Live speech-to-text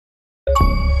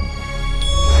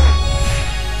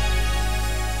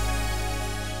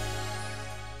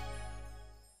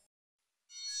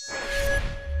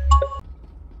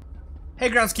Hey,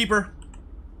 groundskeeper.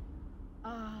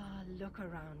 Ah, look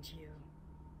around you.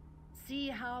 See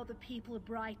how the people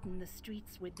brighten the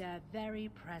streets with their very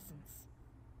presence.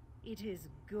 It is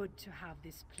good to have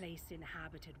this place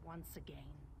inhabited once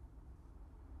again.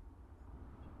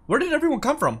 Where did everyone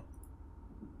come from?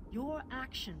 Your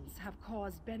actions have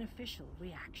caused beneficial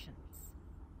reactions.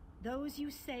 Those you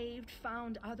saved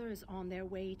found others on their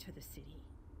way to the city.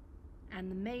 And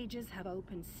the mages have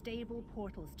opened stable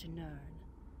portals to Nirn,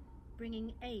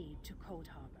 bringing aid to Cold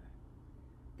Harbor.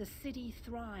 The city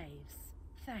thrives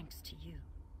thanks to you.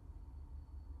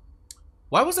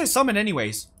 Why was I summoned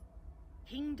anyways?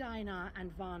 King Dinar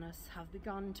and Varnus have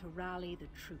begun to rally the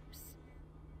troops.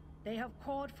 They have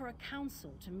called for a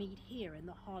council to meet here in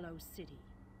the Hollow City.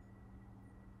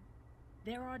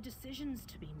 There are decisions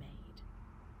to be made,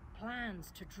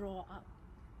 plans to draw up.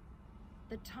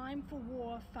 The time for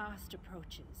war fast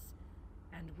approaches,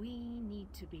 and we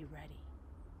need to be ready.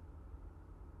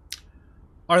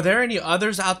 Are there any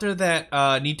others out there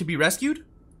that need to be rescued?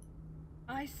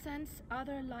 I sense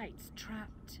other lights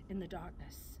trapped in the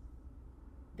darkness.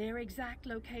 Their exact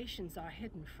locations are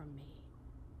hidden from me,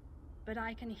 but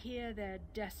I can hear their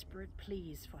desperate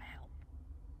pleas for help.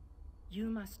 You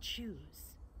must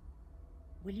choose.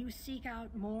 Will you seek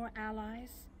out more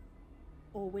allies,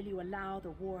 or will you allow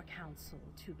the War Council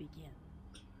to begin?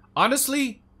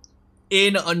 Honestly,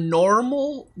 in a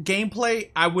normal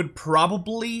gameplay, I would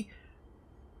probably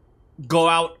go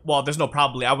out. Well, there's no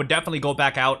probably. I would definitely go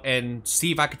back out and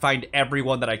see if I could find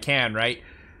everyone that I can, right?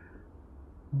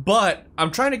 But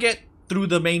I'm trying to get through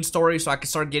the main story so I can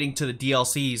start getting to the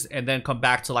DLCs and then come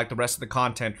back to like the rest of the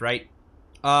content, right?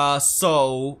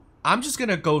 So I'm just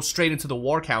gonna go straight into the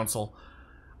War Council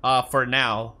for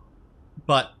now.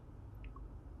 But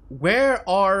where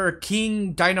are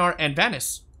King Dinar and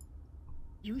Vanus?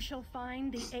 You shall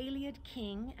find the Ayleid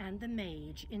King and the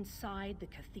Mage inside the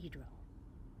cathedral.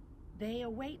 They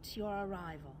await your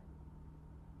arrival.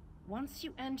 Once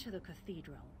you enter the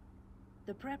cathedral,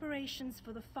 the preparations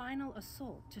for the final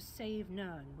assault to save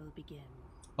Nirn will begin.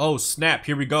 Oh snap,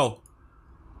 here we go.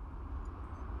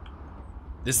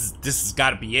 This has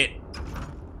gotta be it.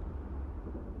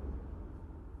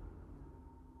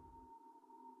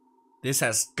 This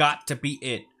has got to be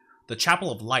it. The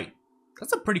Chapel of Light.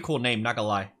 That's a pretty cool name, not gonna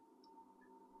lie.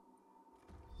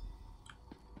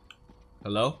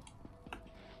 Hello?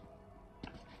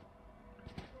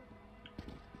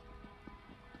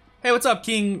 Hey, what's up,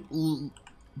 King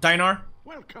Dinar?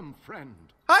 Welcome, friend.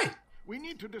 Hi! We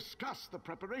need to discuss the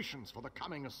preparations for the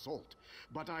coming assault,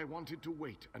 but I wanted to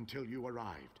wait until you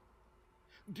arrived.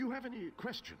 Do you have any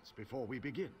questions before we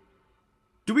begin?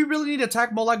 Do we really need to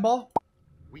attack Molag Bal?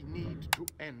 We need to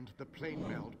end the plane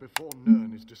meld before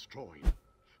Nirn is destroyed.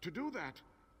 To do that,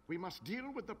 we must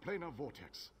deal with the planar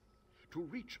vortex. To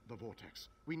reach the vortex,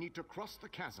 we need to cross the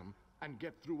chasm and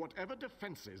get through whatever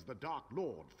defenses the Dark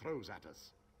Lord throws at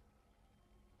us.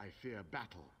 I fear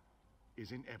battle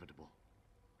is inevitable.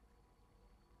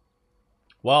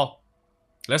 Well,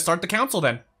 let's start the council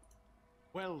then.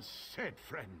 Well said,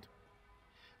 friend.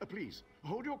 Please,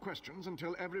 hold your questions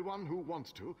until everyone who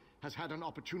wants to has had an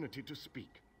opportunity to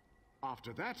speak.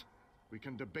 After that, we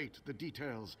can debate the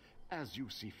details as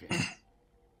you see fit.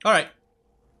 Alright.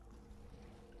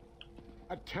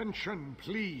 Attention,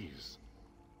 please.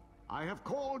 I have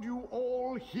called you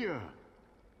all here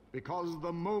because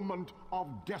the moment of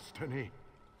destiny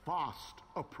fast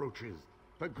approaches.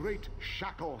 The great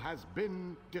shackle has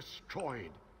been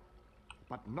destroyed,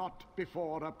 but not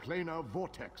before a planar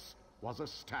vortex was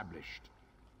established.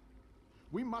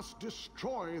 We must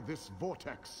destroy this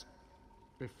vortex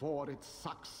before it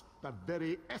sucks the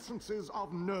very essences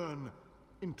of Nirn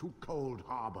into Cold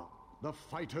Harbor. The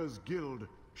Fighters Guild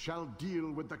shall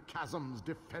deal with the chasm's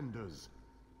defenders,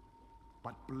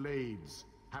 but blades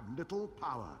have little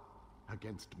power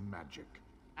against magic.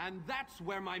 And that's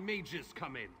where my mages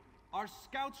come in. Our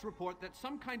scouts report that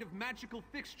some kind of magical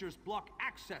fixtures block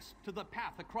access to the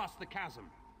path across the chasm.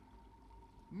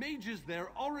 Mages there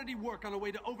already work on a way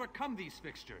to overcome these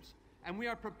fixtures, and we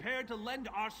are prepared to lend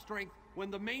our strength when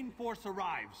the main force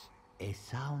arrives. A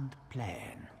sound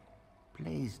plan.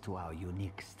 Plays to our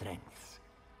unique strengths.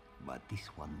 But this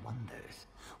one wonders,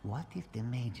 what if the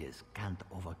mages can't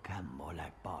overcome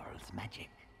Molag Bal's magic?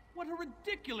 What a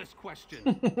ridiculous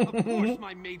question! Of course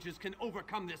my mages can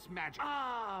overcome this magic.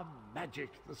 Ah, magic,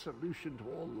 the solution to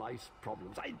all life's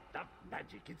problems. I love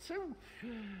magic. It's so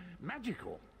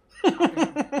magical. I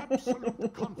have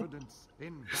absolute confidence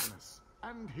in Vanus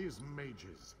and his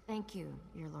mages. Thank you,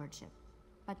 your lordship.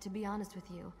 But to be honest with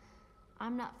you,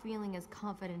 I'm not feeling as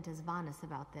confident as Vanus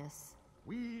about this.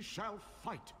 We shall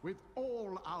fight with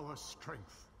all our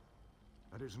strength.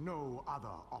 There is no other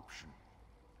option.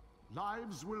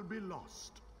 Lives will be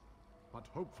lost, but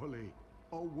hopefully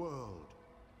a world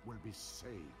will be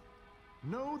saved.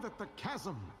 Know that the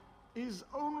chasm is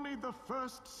only the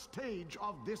first stage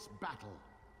of this battle.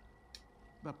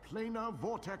 The planar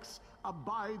vortex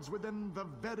abides within the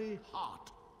very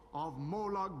heart of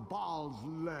Molag Bal's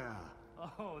lair.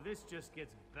 Oh, this just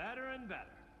gets better and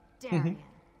better. Darian,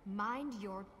 mind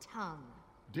your tongue.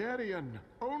 Darian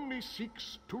only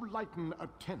seeks to lighten a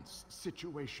tense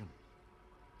situation.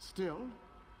 Still,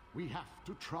 we have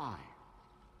to try.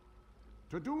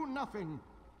 To do nothing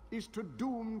is to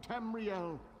doom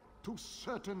Tamriel to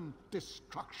certain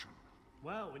destruction.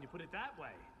 Well, when you put it that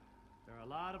way, there are a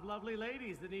lot of lovely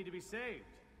ladies that need to be saved.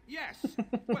 Yes.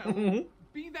 Well,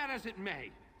 be that as it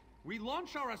may, we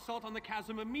launch our assault on the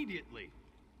chasm immediately.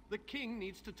 The king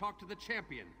needs to talk to the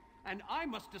champion, and I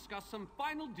must discuss some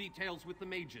final details with the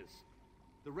mages.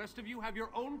 The rest of you have your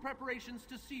own preparations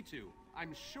to see to,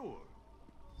 I'm sure.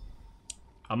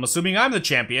 I'm assuming I'm the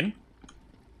champion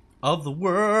of the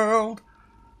world.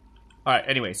 Alright,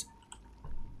 anyways.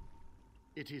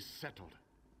 It is settled.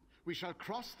 We shall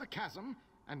cross the chasm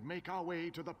and make our way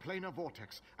to the planar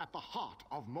vortex at the heart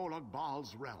of Molag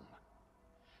Bal's realm.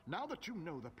 Now that you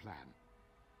know the plan,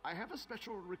 I have a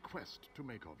special request to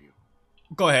make of you.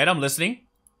 Go ahead, I'm listening.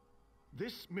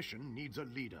 This mission needs a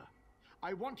leader.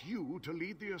 I want you to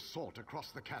lead the assault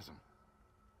across the chasm.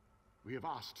 We have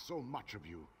asked so much of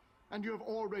you, and you have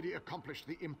already accomplished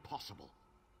the impossible.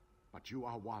 But you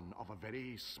are one of a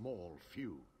very small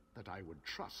few that I would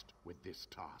trust with this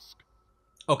task.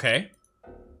 Okay.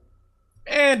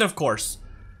 And of course,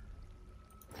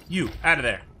 you, out of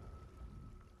there.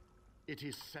 It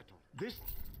is settled.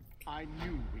 I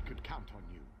knew we could count on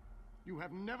you. You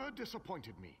have never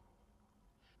disappointed me.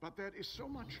 But there is so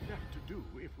much left to do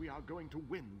if we are going to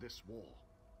win this war.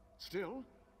 Still,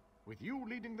 with you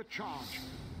leading the charge,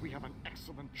 we have an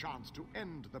excellent chance to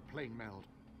end the plane meld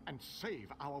and save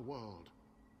our world.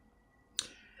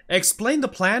 Explain the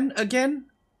plan again,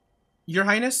 Your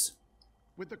Highness?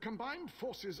 With the combined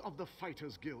forces of the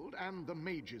Fighters Guild and the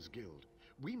Mages Guild,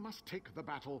 we must take the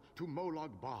battle to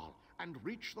Molag Bal and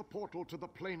reach the portal to the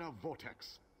planar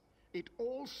vortex. It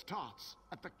all starts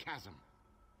at the chasm.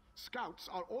 Scouts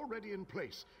are already in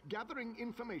place, gathering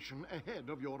information ahead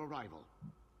of your arrival.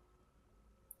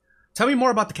 Tell me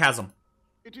more about the chasm.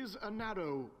 It is a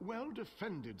narrow,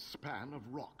 well-defended span of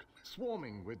rock,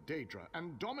 swarming with Daedra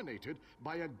and dominated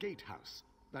by a gatehouse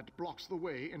that blocks the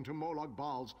way into Molag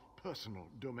Bal's personal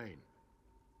domain.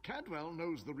 Cadwell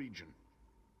knows the region.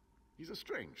 He's a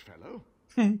strange fellow,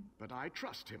 but I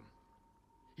trust him.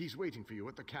 He's waiting for you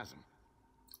at the chasm.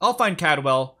 I'll find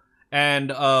Cadwell, and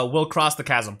we'll cross the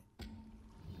chasm.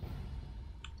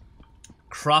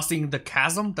 Crossing the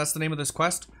chasm? That's the name of this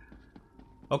quest?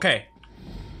 Okay.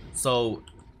 So,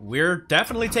 we're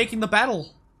definitely taking the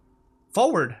battle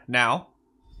forward now.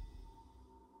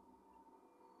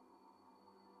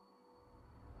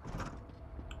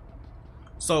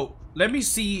 So, let me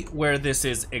see where this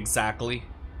is exactly.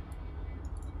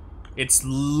 It's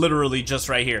literally just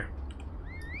right here.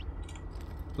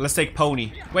 Let's take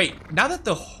Pony. Wait, now that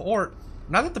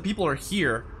the people are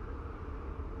here,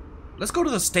 let's go to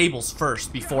the stables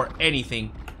first before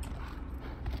anything.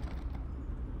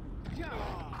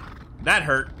 That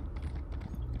hurt.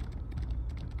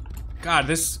 God,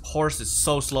 this horse is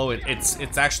so slow. It's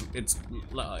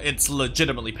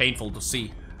legitimately painful to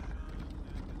see.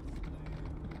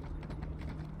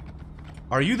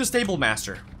 Are you the stable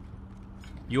master?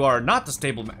 You are not the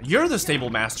stable master. You're the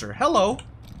stable master. Hello.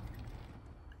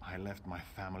 I left my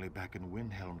family back in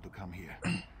Windhelm to come here.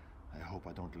 I hope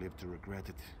I don't live to regret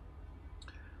it.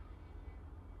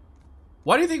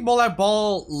 Why do you think Molag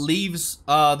Bal leaves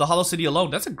the Hollow City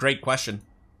alone? That's a great question.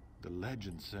 The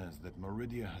legend says that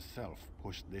Meridia herself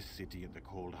pushed this city in the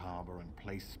cold harbor and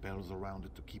placed spells around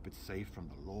it to keep it safe from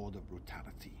the Lord of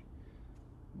Brutality.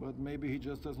 But maybe he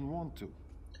just doesn't want to.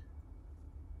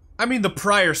 I mean, the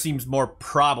prior seems more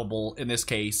probable in this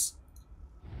case.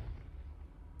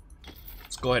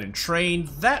 Let's go ahead and train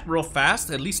that real fast.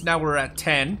 At least now we're at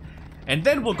 10. And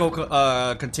then we'll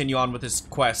go continue on with this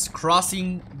quest.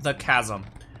 Crossing the chasm.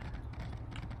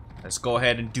 Let's go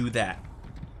ahead and do that.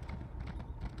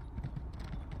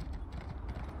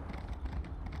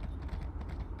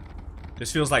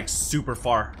 This feels like super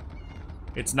far.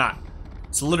 It's not.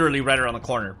 It's literally right around the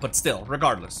corner, but still,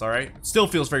 regardless, alright? Still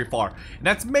feels very far. And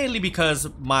that's mainly because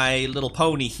my little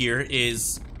pony here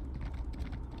is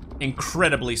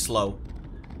incredibly slow.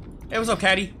 Hey, what's up,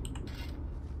 Caddy?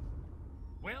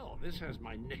 Well, this has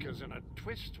my knickers in a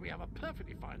twist. We have a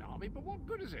perfectly fine army, but what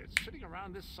good is it sitting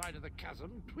around this side of the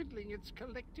chasm, twiddling its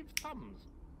collective thumbs?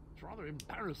 It's rather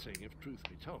embarrassing, if truth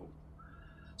be told.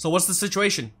 So what's the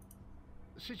situation?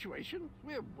 The situation?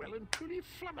 We're well and truly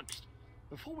flummoxed.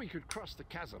 Before we could cross the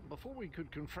chasm, before we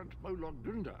could confront Molog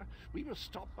Gunda, we were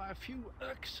stopped by a few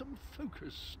irksome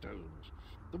focus stones.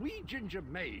 The wee ginger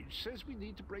mage says we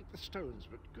need to break the stones,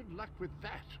 but good luck with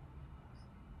that.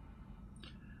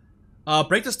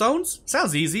 Break the stones?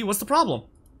 Sounds easy. What's the problem?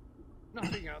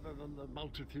 Nothing other than the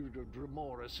multitude of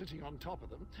Dremora sitting on top of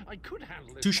them. I could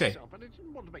handle it Touché. myself, but I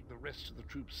didn't want to make the rest of the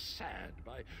troops sad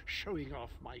by showing off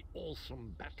my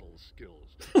awesome battle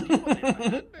skills.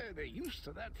 They're used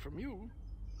to that from you.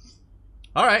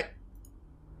 Alright.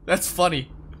 That's funny.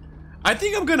 I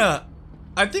think I'm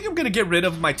gonna get rid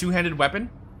of my two-handed weapon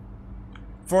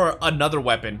for another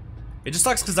weapon. It just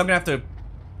sucks because I'm gonna have to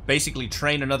basically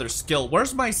train another skill.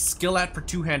 Where's my skill at for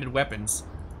two-handed weapons?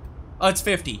 Oh, it's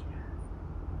 50.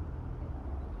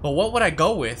 But what would I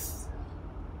go with?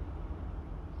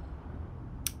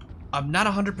 I'm not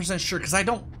 100% sure because I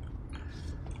don't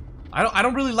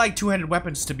really like two-handed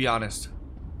weapons, to be honest.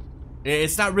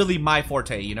 It's not really my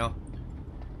forte, you know.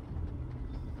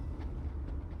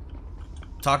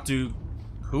 Talk to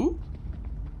who?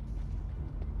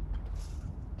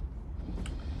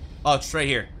 Oh, it's right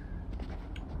here.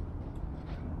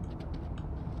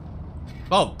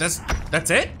 Oh, that's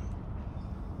it?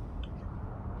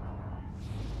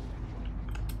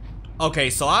 Okay,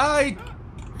 so I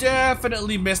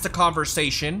definitely missed a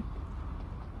conversation.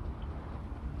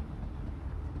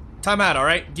 Time out,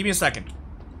 alright? Give me a second.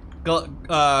 Go,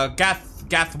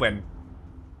 Gathwin.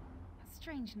 A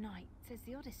strange knight says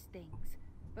the oddest things,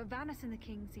 but Vanis and the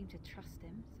king seem to trust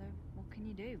him, so what can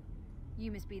you do?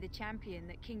 You must be the champion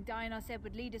that King Dinar said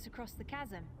would lead us across the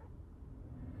chasm.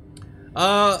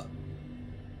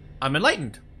 I'm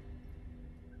enlightened.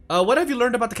 What have you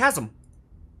learned about the chasm?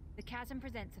 The chasm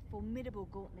presents a formidable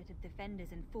gauntlet of defenders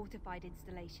and fortified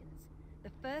installations. The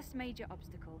first major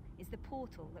obstacle is the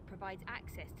portal that provides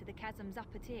access to the chasm's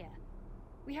upper tier.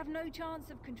 We have no chance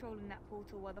of controlling that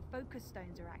portal while the focus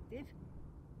stones are active.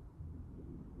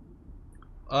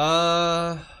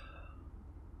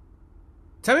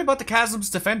 Tell me about the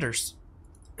chasm's defenders.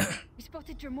 We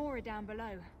spotted Dremora down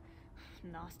below.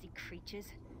 Nasty creatures.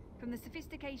 From the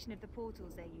sophistication of the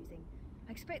portals they're using,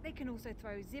 I expect they can also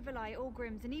throw Zivalai,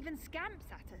 Orgrims, and even Scamps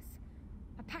at us.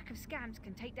 A pack of Scamps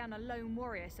can take down a lone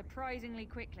warrior surprisingly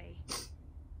quickly.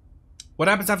 What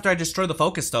happens after I destroy the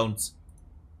focus stones?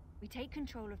 We take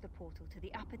control of the portal to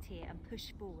the upper tier and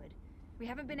push forward. We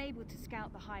haven't been able to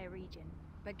scout the higher region,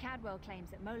 but Cadwell claims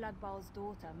that Molag Bal's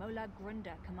daughter, Molag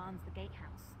Grunda, commands the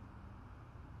gatehouse.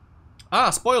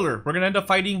 Ah, spoiler. We're gonna end up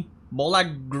fighting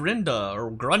Molag Grinda,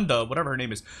 or Grunda, whatever her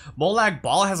name is. Molag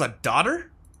Bal has a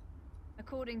daughter?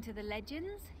 According to the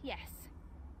legends, yes.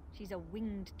 She's a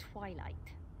winged twilight.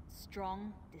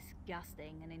 Strong,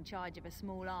 disgusting, and in charge of a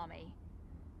small army.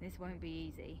 This won't be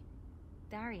easy.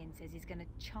 Darian says he's gonna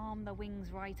charm the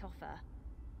wings right off her.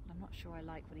 I'm not sure I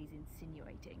like what he's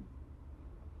insinuating.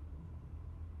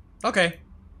 Okay.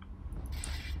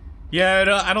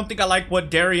 Yeah, I don't think I like what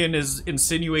Darian is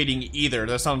insinuating either.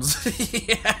 That sounds...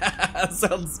 yeah, that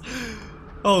sounds...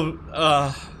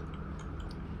 Oh,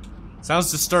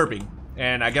 sounds disturbing.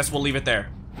 And I guess we'll leave it there.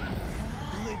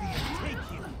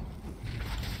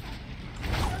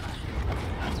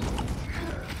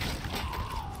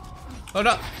 Oh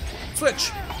no!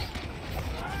 Switch!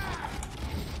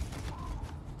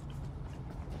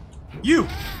 You!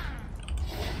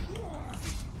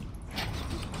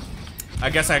 I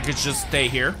guess I could just stay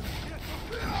here.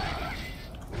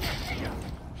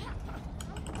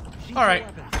 Alright.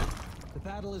 The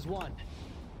battle is won.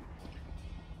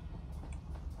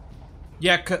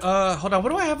 Yeah, hold on. What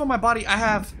do I have on my body? I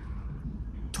have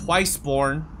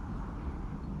Twiceborn.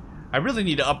 I really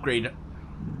need to upgrade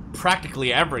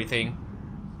practically everything.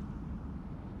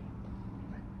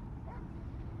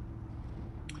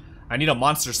 I need a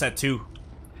monster set too.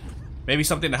 Maybe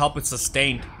something to help with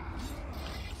sustain.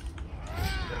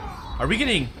 Are we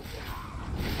getting...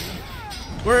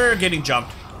 We're getting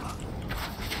jumped.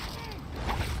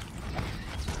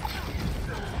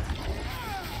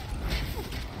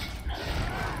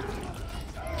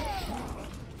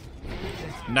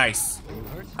 Nice.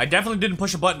 I definitely didn't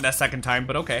push a button that second time,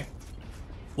 but okay.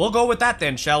 We'll go with that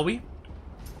then, shall we?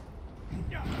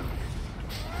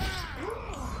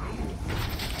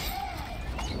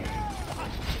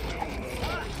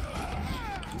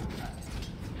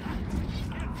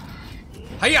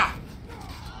 Hiya!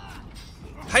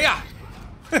 Hiya!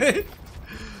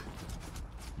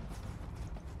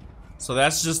 So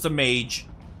that's just a mage.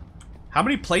 How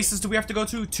many places do we have to go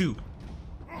to? 2.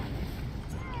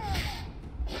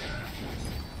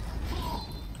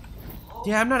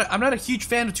 Yeah, I'm not a huge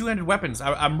fan of two-handed weapons.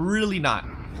 I'm really not.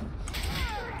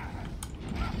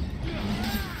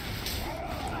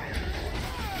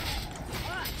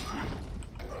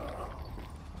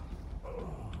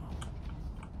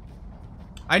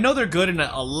 I know they're good and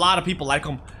a lot of people like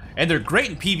them, and they're great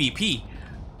in PvP.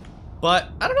 But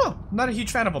I don't know. I'm not a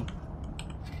huge fan of them.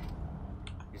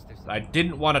 I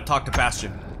didn't want to talk to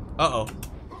Bastion. Uh-oh.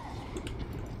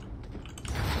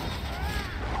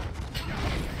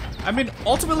 I mean,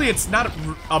 ultimately, it's not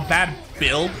a bad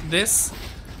build, this.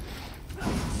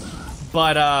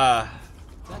 But,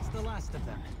 That's the last of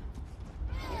them.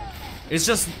 It's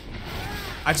just...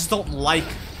 I just don't like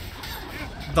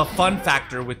the fun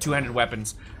factor with two-handed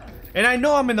weapons. And I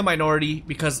know I'm in the minority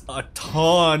because a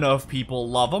ton of people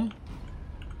love them.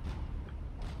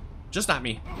 Just not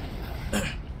me.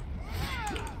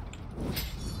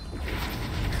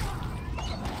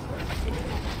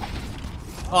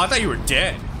 Oh, I thought you were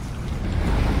dead.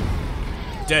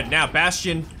 Dead now.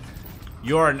 Bastion,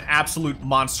 you're an absolute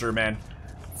monster, man.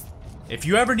 If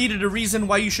you ever needed a reason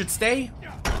why you should stay,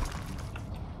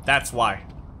 that's why.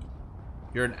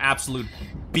 You're an absolute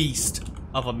beast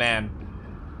of a man.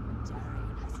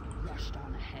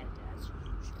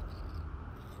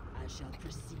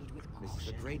 This is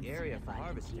a great area for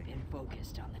harvesting. Keep him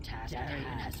focused on the task. Darian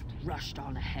has rushed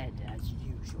on ahead as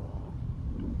usual.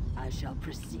 I shall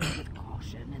proceed with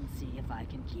caution and see if I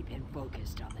can keep him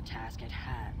focused on the task at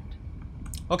hand.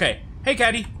 Okay. Hey,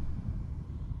 Caddy.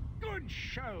 Good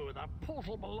show. The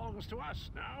portal belongs to us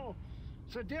now.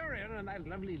 Sir Darian and that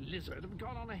lovely lizard have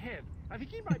gone on ahead. I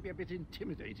think he might be a bit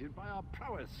intimidated by our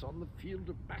prowess on the field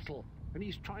of battle, and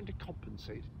he's trying to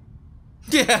compensate.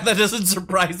 Yeah, that doesn't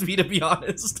surprise me, to be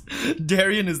honest.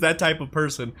 Darian is that type of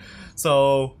person.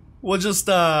 So, we'll just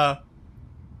go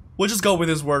with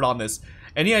his word on this.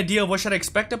 Any idea of what should I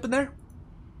expect up in there?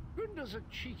 Gunda's a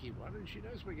cheeky one, and she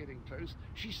knows we're getting close.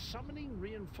 She's summoning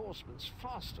reinforcements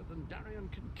faster than Darian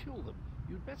can kill them.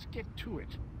 You'd best get to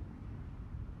it.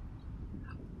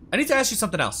 I need to ask you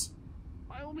something else.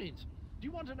 By all means. Do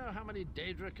you want to know how many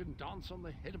Daedra can dance on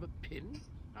the head of a pin?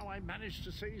 How I managed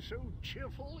to stay so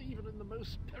cheerful even in the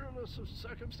most perilous of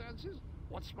circumstances?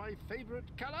 What's my favorite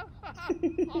color?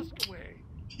 Ask away.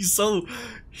 He's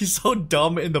so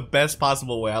dumb in the best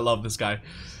possible way. I love this guy.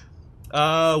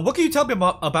 What can you tell me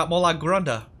about Molag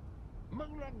Grunda?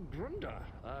 Molag Grunda,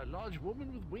 a large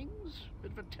woman with wings,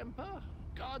 bit of a temper,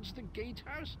 guards the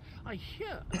gatehouse. I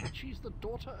hear that she's the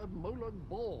daughter of Molag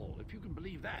Bal, if you can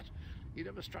believe that. He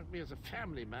never struck me as a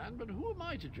family man, but who am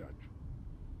I to judge?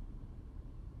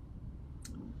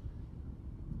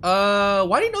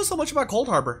 Why do you know so much about Cold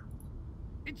Harbor?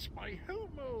 It's my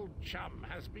home, old chum.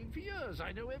 Has been for years.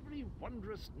 I know every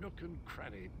wondrous nook and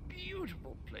cranny.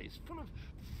 Beautiful place, full of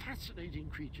fascinating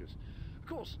creatures. Of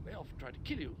course, they often try to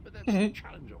kill you, but that's the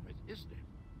challenge of it, isn't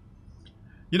it?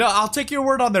 You know, I'll take your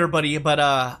word on there, buddy, but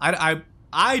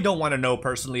I don't want to know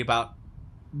personally about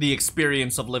the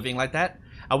experience of living like that.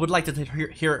 I would like to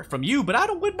hear it from you, but I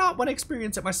would not want to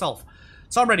experience it myself.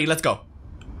 So I'm ready. Let's go.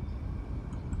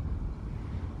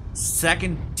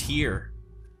 Second tier.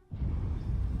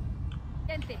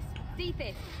 Denthis,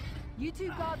 Deethis, you two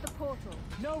guard the portal.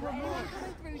 No remorse.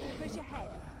 Coming through to push ahead.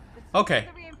 Okay.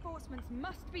 The reinforcements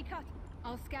must be cut.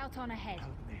 I'll scout on ahead.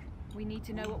 We need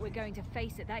to know what we're going to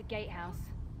face at that gatehouse.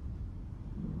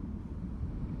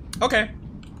 Okay.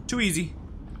 Too easy.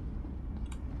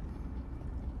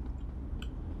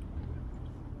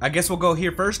 I guess we'll go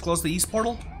here first. Close the east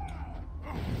portal.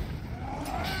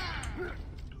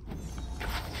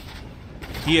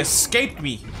 He escaped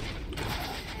me.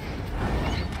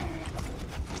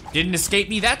 Didn't escape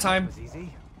me that time.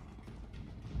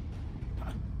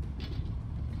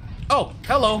 Oh,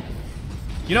 hello.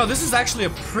 You know, this is actually a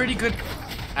pretty good...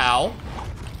 Ow.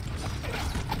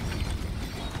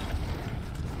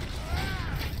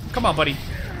 Come on, buddy.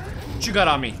 What you got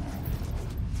on me?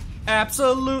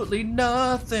 Absolutely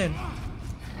nothing.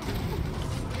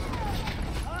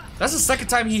 That's the second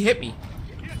time he hit me.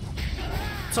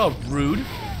 So rude.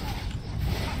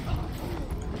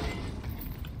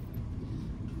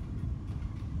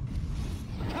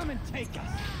 Come and take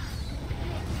us.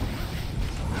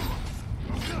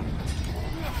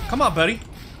 Come on, buddy.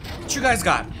 What you guys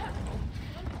got?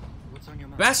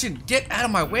 Bastion, get out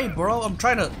of my way, bro. I'm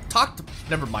trying to talk to...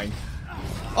 Never mind.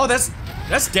 Oh, that's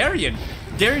Darian.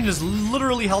 Darian is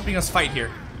literally helping us fight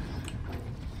here.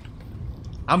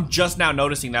 I'm just now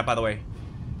noticing that, by the way.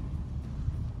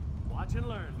 Watch and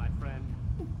learn, my friend.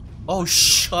 Oh,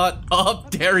 shut up,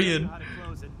 Darian. How to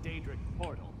close a Daedric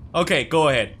portal. Okay, go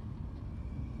ahead.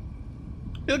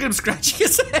 Look at him scratching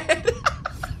his head.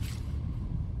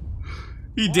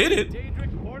 He did it.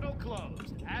 Daedric portal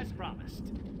closed, as promised.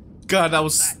 God, that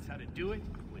was... That's how to do it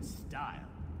with style.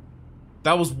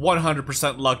 That was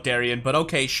 100% luck, Darian, but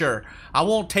okay, sure. I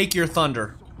won't take your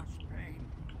thunder.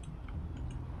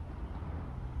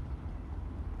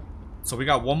 So we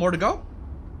got one more to go?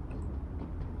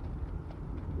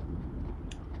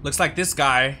 Looks like this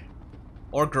guy,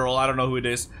 or girl, I don't know who it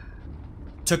is,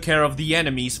 took care of the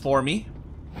enemies for me.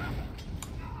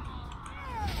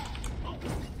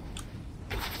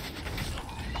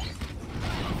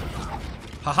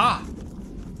 Haha.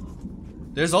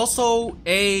 There's also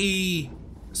a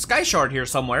sky shard here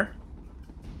somewhere.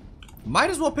 Might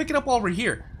as well pick it up while we're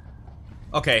here.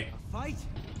 Okay. Fight?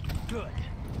 Good.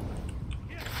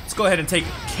 Let's go ahead and take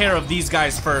care of these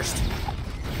guys first.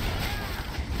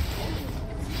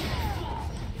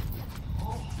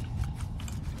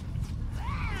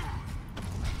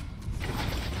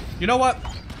 You know what?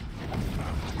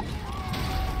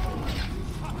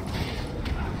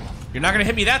 You're not gonna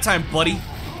hit me that time, buddy.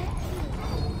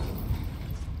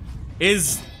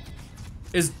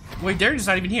 Wait, Darian's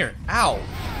not even here. Ow.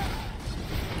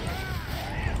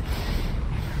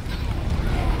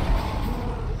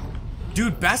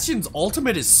 Dude, Bastion's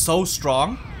ultimate is so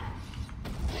strong.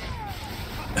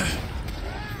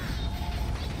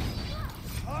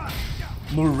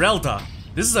 Murelda.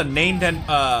 This is a named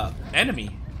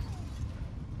enemy.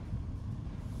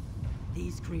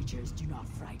 These creatures do not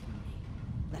frighten me.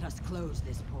 Let us close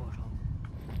this portal.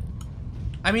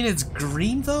 I mean, it's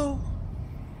green though.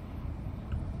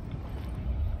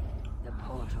 The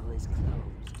portal is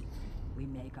closed. We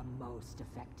make a most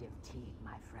effective team,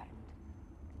 my friend.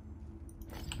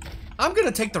 I'm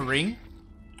gonna take the ring.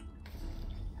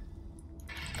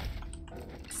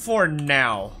 For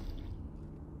now.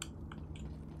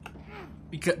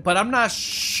 But I'm not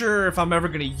sure if I'm ever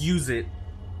gonna use it.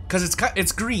 Cause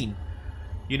it's green.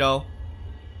 You know?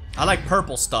 I like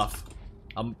purple stuff.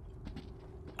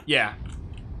 Yeah.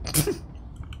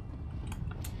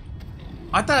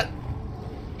 I thought...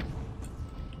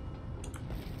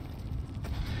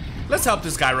 Let's help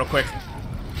this guy real quick.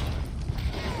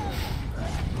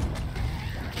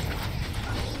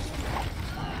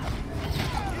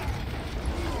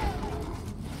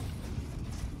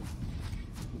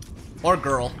 Or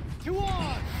girl.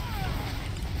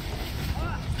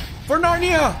 For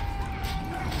Narnia!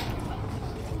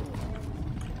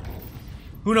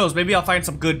 Who knows, maybe I'll find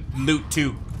some good loot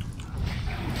too.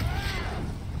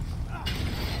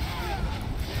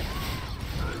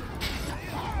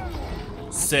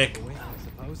 Sick.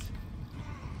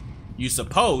 You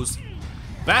suppose?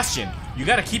 Bastion, you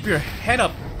gotta keep your head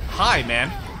up high,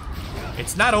 man.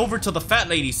 It's not over till the fat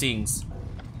lady sings.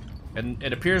 And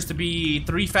it appears to be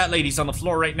 3 fat ladies on the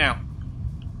floor right now.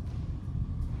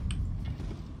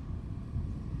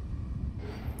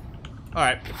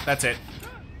 Alright, that's it.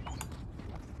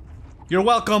 You're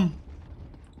welcome.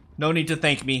 No need to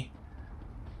thank me.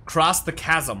 Cross the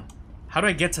chasm. How do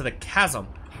I get to the chasm?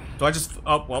 Do I just...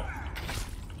 Oh, well.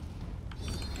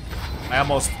 I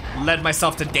almost led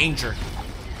myself to danger.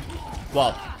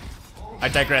 Well, I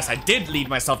digress. I did lead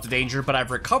myself to danger, but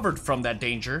I've recovered from that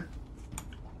danger.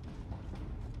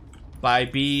 By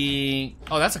being...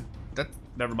 Oh, that's a...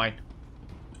 Never mind.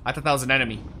 I thought that was an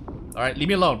enemy. Alright, leave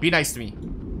me alone. Be nice to me.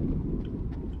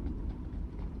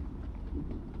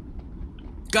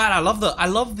 God, I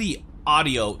love the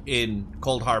audio in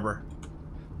Cold Harbor.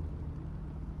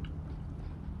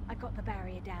 I got the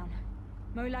barrier down.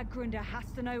 Molag Grunda has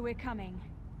to know we're coming.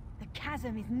 The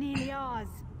chasm is nearly ours.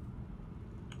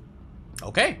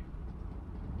 Okay.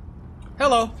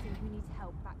 Hello.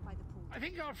 I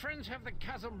think our friends have the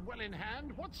chasm well in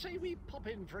hand. What say we pop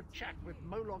in for a chat with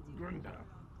Molag Grunda?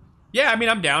 Yeah, I mean,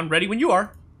 I'm down. Ready when you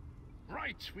are.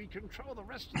 Right, we control the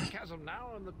rest of the chasm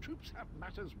now, and the troops have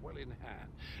matters well in hand.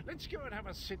 Let's go and have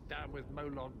a sit down with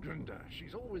Molag Grunda.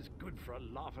 She's always good for a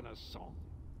laugh and a song.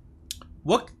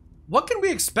 What can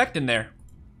we expect in there?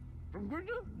 From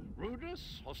Grunda?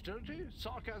 Rudeness, hostility,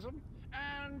 sarcasm,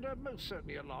 and most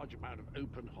certainly a large amount of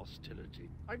open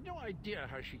hostility. I've no idea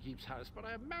how she keeps house, but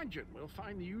I imagine we'll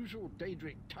find the usual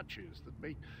Daedric touches that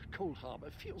make Cold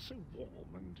Harbor feel so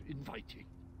warm and inviting.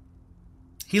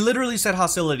 He literally said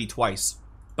hostility twice,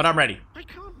 but I'm ready. I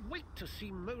can't wait to see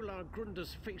Molag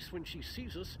Grunda's face when she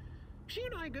sees us. She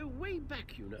and I go way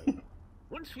back, you know.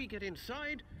 Once we get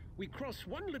inside, we cross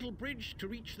one little bridge to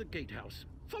reach the gatehouse.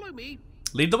 Follow me.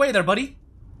 Lead the way there, buddy.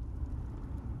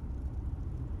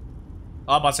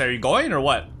 Oh, I'm about to say, are you going or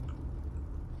what?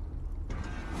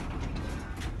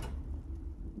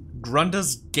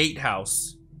 Grunda's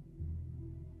Gatehouse.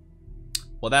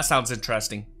 Well, that sounds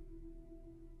interesting.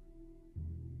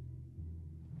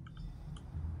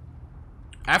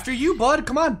 After you, bud.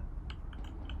 Come on.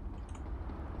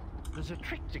 There's a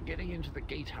trick to getting into the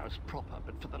gatehouse proper,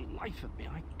 but for the life of me,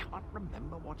 I can't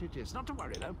remember what it is. Not to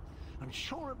worry, though. I'm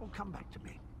sure it will come back to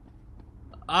me.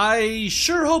 I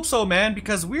sure hope so, man,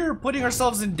 because we're putting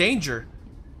ourselves in danger.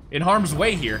 In harm's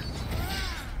way here.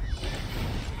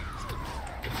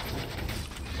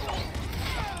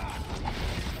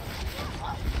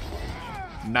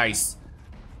 Nice.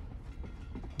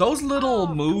 Those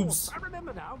little moves. I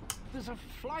remember now. There's a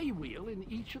flywheel in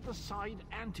each of the side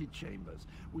antechambers.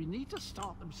 We need to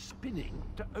start them spinning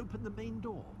to open the main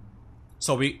door.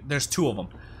 So there's 2 of them.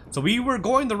 So we were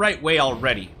going the right way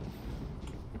already.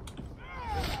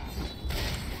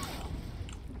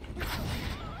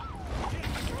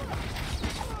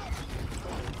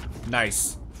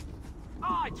 Nice.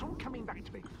 Ah, it's all coming back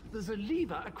to me. There's a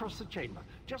lever across the chamber.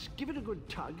 Just give it a good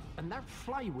tug, and that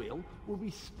flywheel will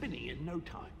be spinning in no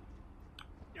time.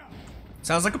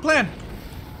 Sounds like a plan.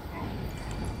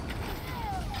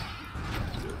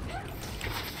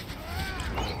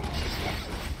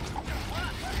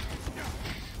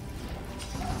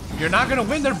 You're not gonna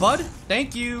win there, bud.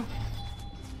 Thank you.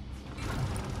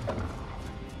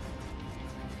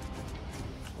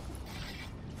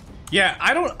 Yeah,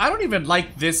 I don't even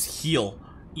like this heal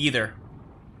either.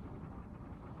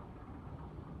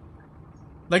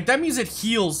 Like, that means it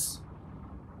heals.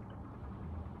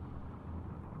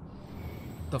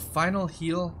 The final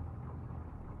heal?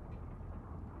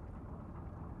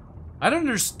 I don't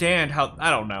understand how... I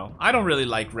don't know. I don't really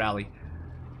like Rally.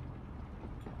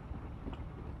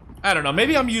 I don't know.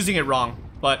 Maybe I'm using it wrong,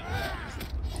 but...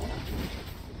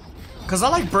 Because I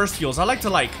like burst heals. I like to,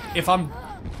 like, if I'm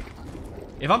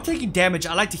taking damage,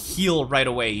 I like to heal right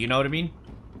away. You know what I mean?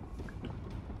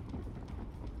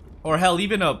 Or hell,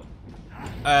 even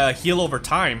a heal over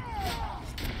time.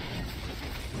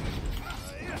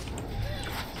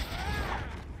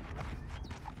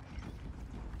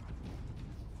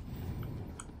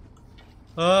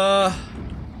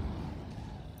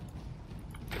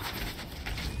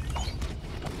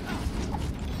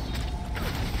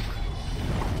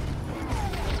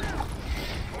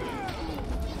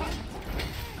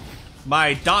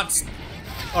 My dots,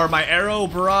 or my arrow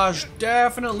barrage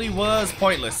definitely was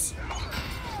pointless.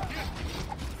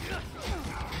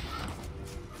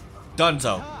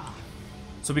 Dunzo.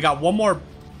 So we got one more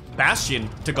bastion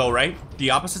to go, right? The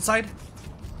opposite side?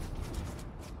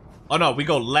 Oh no, we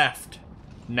go left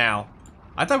now.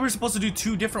 I thought we were supposed to do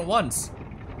 2 different ones.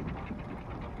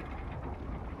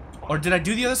 Or did I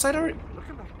do the other side already?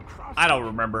 I don't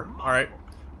remember. Alright.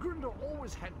 Grunder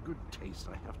always had good taste,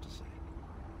 I have to say.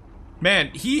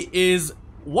 Man, he is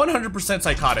 100%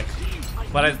 psychotic.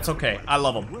 But it's okay. I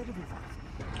love him.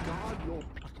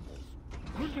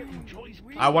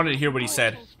 I wanted to hear what he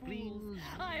said.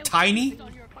 Tiny?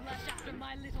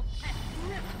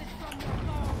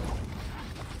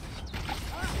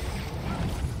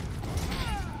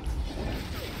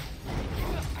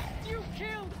 You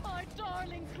killed my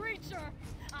darling creature.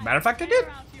 Matter of fact, I did.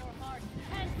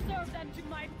 And serve them to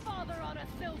my father on a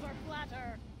silver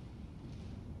platter.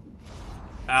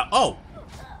 Oh.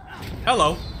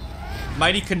 Hello.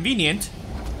 Mighty convenient.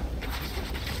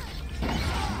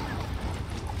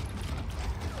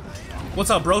 What's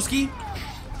up, broski?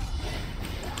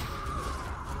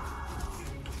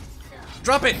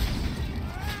 Drop it.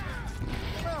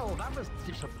 Well, that was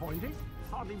disappointing.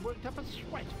 Hardly worked up a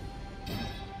sweat.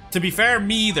 To be fair,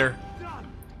 me either. Done.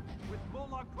 With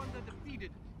Moloch Grunder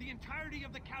defeated, the entirety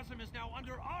of the chasm is now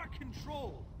under our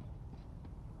control.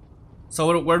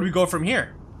 So where do we go from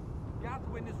here?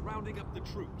 Gathwin is rounding up the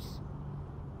troops.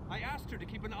 I asked her to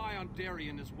keep an eye on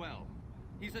Darien as well.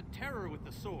 He's a terror with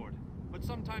the sword, but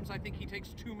sometimes I think he takes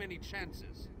too many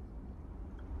chances.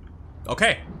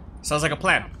 Okay, sounds like a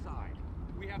plan. Outside,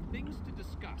 we have things to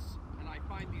discuss, and I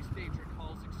find these Daedric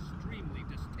halls extremely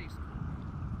distasteful.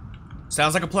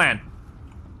 Sounds like a plan.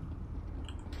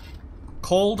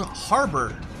 Cold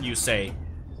Harbor, you say?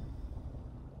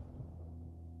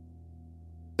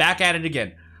 Back at it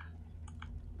again.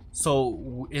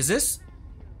 So, is this,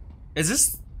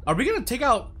 are we gonna take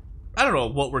out, I don't know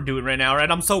what we're doing right now, right?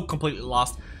 I'm so completely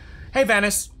lost. Hey,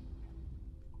 Vanis.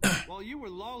 While you were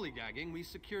lollygagging, we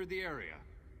secured the area.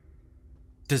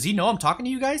 Does he know I'm talking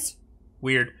to you guys?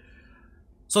 Weird.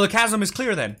 So the chasm is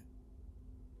clear then?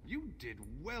 You did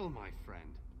well, my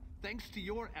friend. Thanks to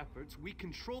your efforts, we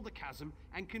control the chasm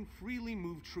and can freely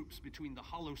move troops between the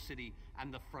Hollow City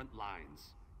and the front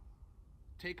lines.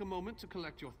 Take a moment to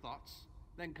collect your thoughts,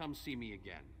 then come see me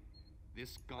again.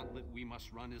 This gauntlet we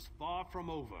must run is far from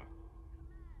over.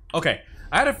 Okay,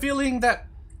 I had a feeling that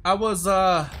I was,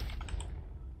 talking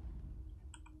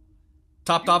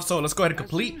topped off, so let's go ahead and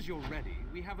complete. As soon as you're ready,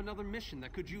 we have another mission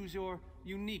that could use your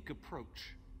unique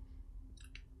approach.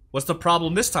 What's the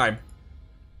problem this time?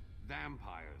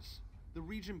 Vampires. The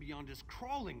region beyond is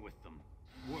crawling with them.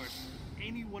 Worse,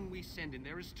 anyone we send in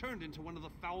there is turned into one of the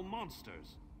foul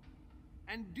monsters.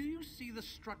 And do you see the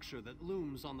structure that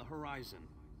looms on the horizon?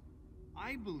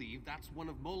 I believe that's one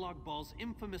of Molag Bal's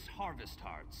infamous harvest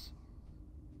hearts.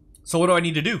 So what do I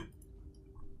need to do?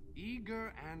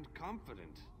 Eager and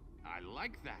confident. I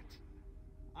like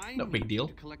that. No big deal.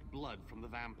 To collect blood from the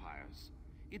vampires.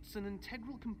 It's an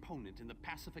integral component in the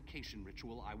pacification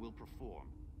ritual I will perform.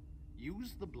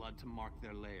 Use the blood to mark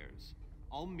their lairs.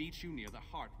 I'll meet you near the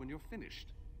heart when you're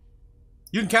finished.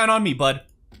 You can count on me, bud.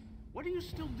 What are you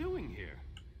still doing here?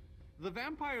 The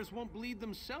vampires won't bleed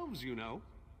themselves, you know.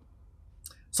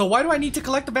 So why do I need to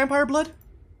collect the vampire blood?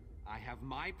 I have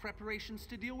my preparations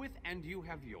to deal with, and you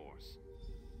have yours.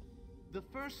 The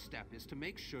first step is to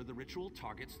make sure the ritual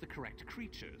targets the correct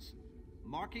creatures.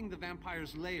 Marking the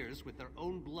vampires' lairs with their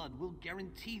own blood will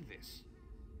guarantee this.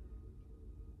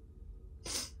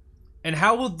 And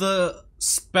how will the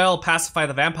spell pacify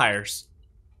the vampires?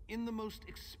 In the most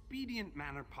expedient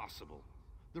manner possible.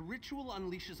 The ritual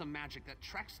unleashes a magic that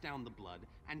tracks down the blood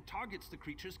and targets the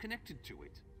creatures connected to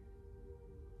it.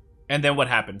 And then what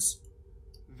happens?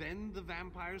 Then the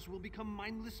vampires will become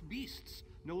mindless beasts,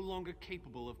 no longer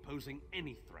capable of posing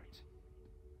any threat.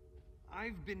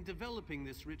 I've been developing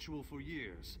this ritual for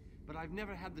years, but I've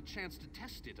never had the chance to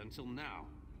test it until now.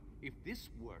 If this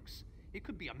works, it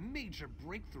could be a major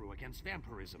breakthrough against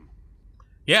vampirism.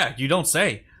 Yeah, you don't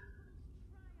say.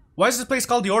 Why is this place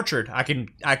called the Orchard? I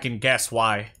can guess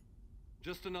why.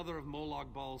 Just another of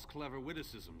Molag Bal's clever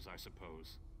witticisms, I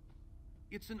suppose.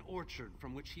 It's an orchard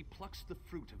from which he plucks the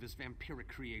fruit of his vampiric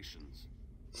creations.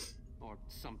 Or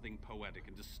something poetic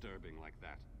and disturbing like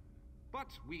that. But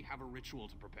we have a ritual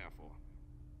to prepare for.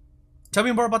 Tell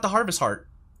me more about the Harvest Heart.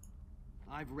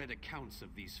 I've read accounts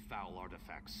of these foul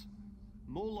artifacts.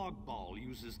 Molag Bal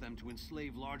uses them to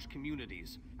enslave large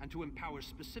communities and to empower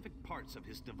specific parts of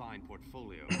his divine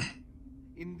portfolio.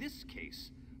 In this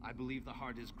case, I believe the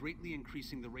heart is greatly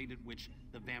increasing the rate at which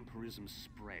the vampirism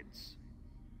spreads.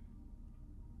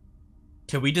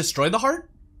 Can we destroy the heart?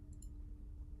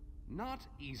 Not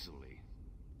easily,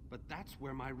 but that's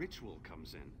where my ritual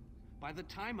comes in. By the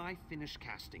time I finish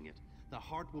casting it, the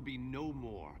heart will be no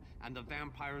more, and the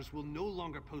vampires will no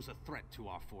longer pose a threat to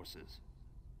our forces.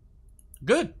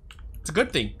 Good. It's a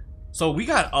good thing. So we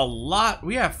got a lot.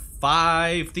 We have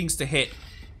 5 things to hit.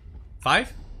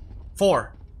 5?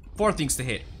 4. 4 things to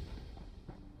hit.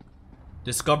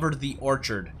 Discovered the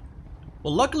orchard.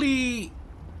 Well, luckily,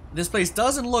 this place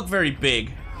doesn't look very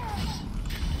big.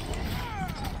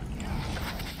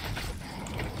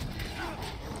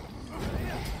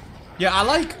 Yeah, I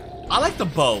like the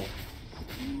bow.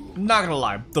 I'm not gonna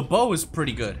lie, the bow is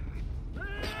pretty good.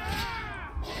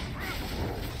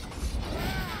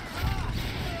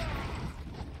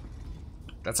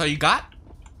 That's all you got?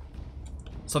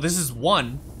 So this is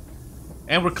 1,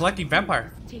 and we're collecting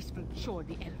vampire. Tasteful chore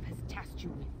the elf has tasked you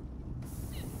with.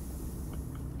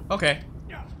 Okay.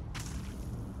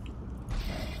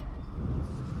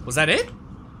 Was that it?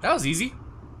 That was easy.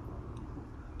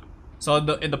 So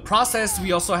in the process,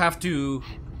 we also have to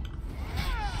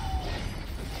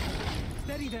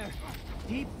Steady there.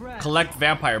 Deep breath. collect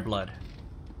vampire blood.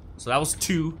 So that was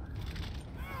 2.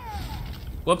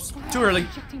 Whoops, too early.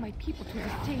 Subjecting my people to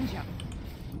this danger.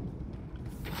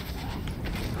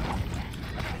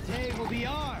 Today will be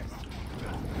ours.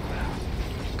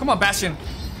 Come on, Bastion.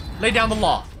 Lay down the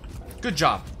law. Good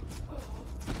job.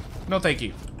 No, thank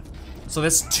you. So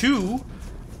that's 2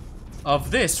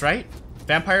 of this, right?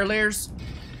 Vampire layers.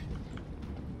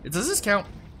 Does this count?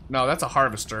 No, that's a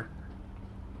harvester.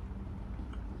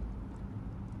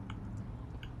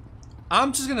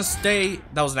 I'm just gonna stay.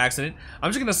 That was an accident.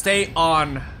 I'm just gonna stay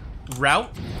on route.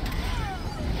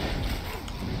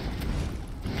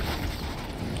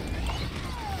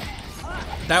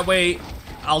 That way,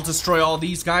 I'll destroy all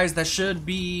these guys. That should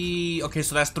be... Okay,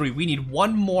 so that's 3. We need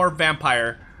 1 more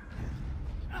vampire.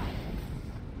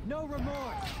 No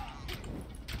remorse.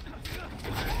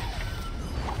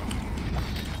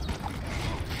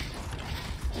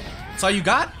 That's all you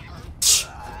got?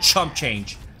 Chump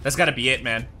change. That's gotta be it,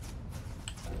 man.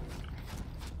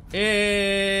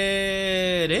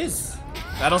 It is.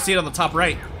 I don't see it on the top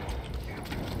right.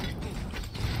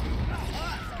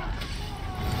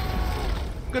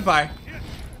 Goodbye.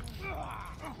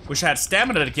 Wish I had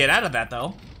stamina to get out of that,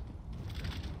 though.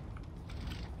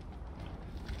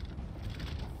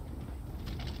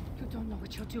 You don't know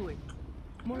what you're doing.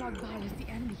 Molag Bal is the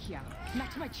enemy here,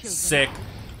 not my children. Sick.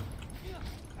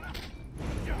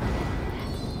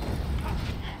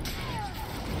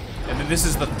 And then this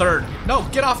is the third. No,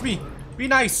 get off me. Be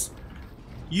nice.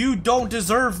 You don't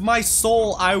deserve my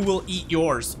soul. I will eat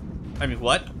yours. I mean,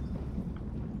 what?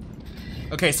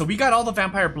 Okay, so we got all the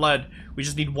vampire blood. We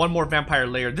just need one more vampire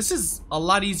layer. This is a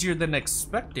lot easier than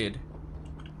expected.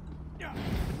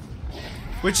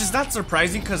 Which is not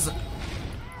surprising because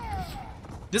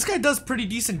this guy does pretty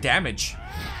decent damage.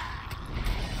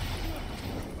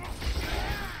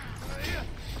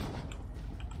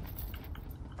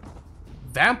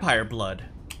 Vampire blood.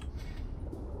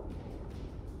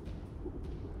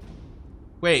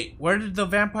 Wait, where did the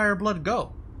vampire blood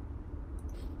go?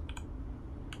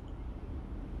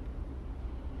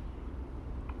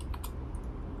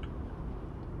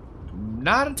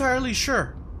 Not entirely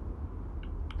sure.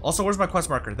 Also, where's my quest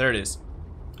marker? There it is.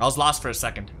 I was lost for a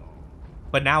second.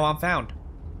 But now I'm found.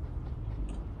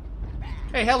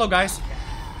 Hey, hello guys.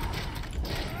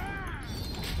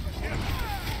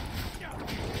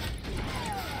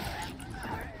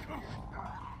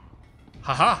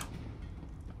 Haha.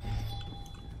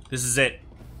 This is it.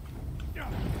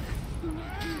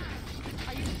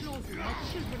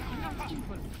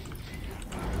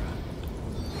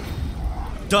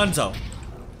 Dunzo.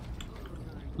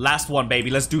 Last one, baby.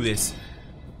 Let's do this.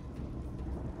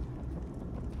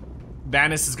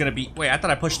 Vanis is gonna be... Wait, I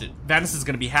thought I pushed it. Vanis is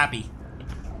gonna be happy.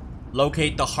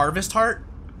 Locate the harvest heart?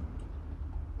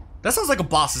 That sounds like a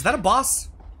boss. Is that a boss?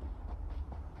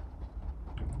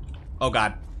 Oh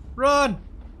god. Run!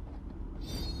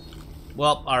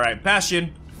 Well, alright.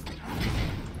 Bastion.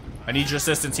 I need your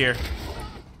assistance here.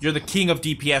 You're the king of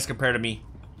DPS compared to me.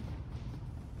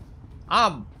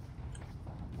 I'm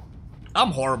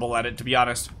horrible at it, to be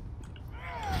honest.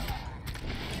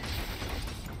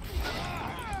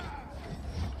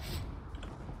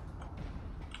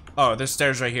 Oh, there's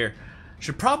stairs right here.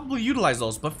 Should probably utilize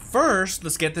those, but first,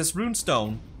 let's get this rune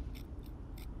stone.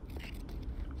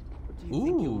 What do you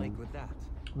think you'll make with that?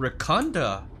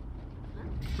 Rakunda.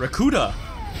 Rakuda.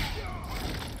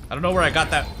 I don't know where I got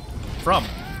that from.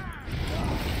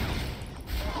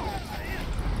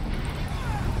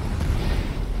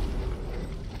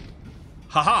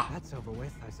 Haha. That's over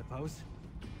with, I suppose.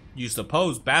 You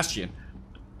suppose, Bastion.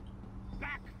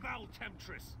 Back, foul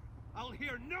temptress! I'll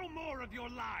hear no more of your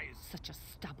lies! Such a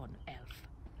stubborn elf.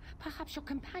 Perhaps your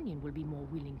companion will be more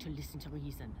willing to listen to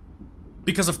reason.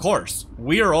 Because of course,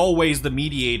 we are always the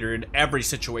mediator in every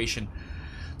situation.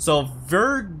 So,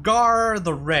 Vergar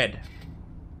the Red.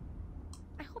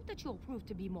 I hope that you'll prove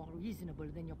to be more reasonable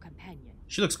than your companion.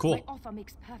 She looks cool. My offer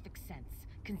makes perfect sense,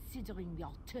 considering the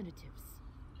alternatives.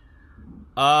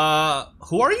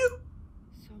 Who are you?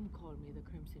 Some call me the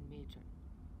Crimson Matron,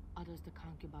 others the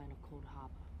concubine of Cold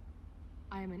Harbor.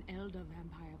 I am an elder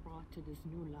vampire brought to this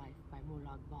new life by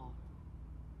Molag Bal.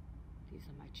 These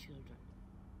are my children,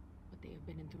 but they have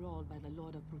been enthralled by the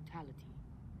Lord of Brutality.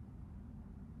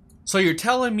 So you're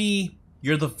telling me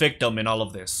you're the victim in all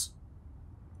of this?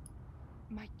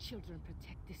 My children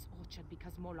protect this orchard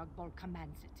because Molag Bal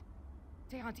commands it.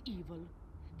 They aren't evil.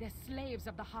 They're slaves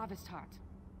of the Harvest Heart.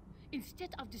 Instead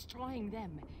of destroying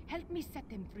them, help me set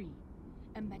them free.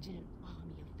 Imagine an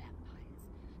army of vampires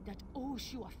that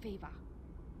owes you a favor.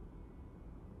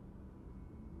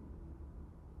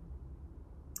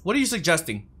 What are you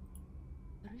suggesting?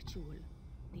 The ritual,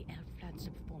 the elf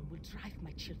ransom form, will drive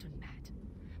my children mad.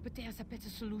 But there's a better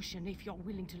solution if you're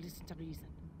willing to listen to reason.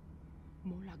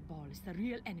 Molag Bal is the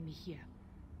real enemy here.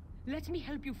 Let me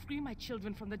help you free my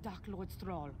children from the Dark Lord's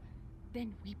thrall.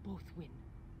 Then we both win.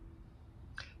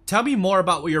 Tell me more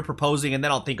about what you're proposing and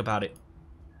then I'll think about it.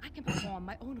 I can perform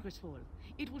my own ritual.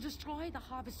 It will destroy the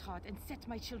Harvest Heart and set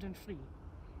my children free.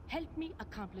 Help me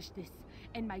accomplish this,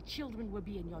 and my children will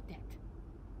be in your debt.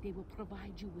 They will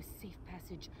provide you with safe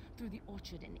passage through the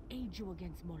orchard and aid you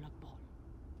against Molag Bal.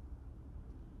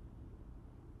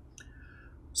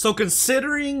 So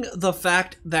considering the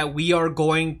fact that we are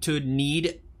going to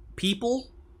need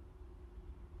people,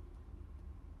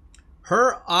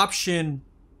 her option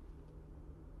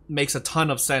makes a ton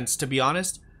of sense, to be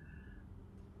honest.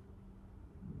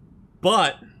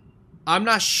 But I'm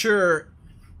not sure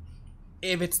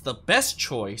if it's the best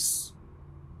choice.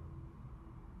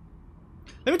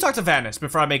 Let me talk to Vanis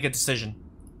before I make a decision.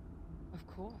 Of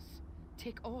course.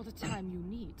 Take all the time you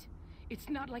need. It's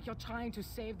not like you're trying to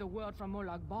save the world from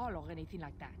Molag Bal or anything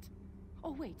like that.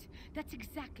 Oh wait, that's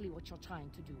exactly what you're trying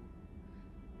to do.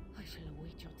 I shall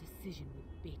await your decision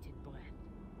with bated breath.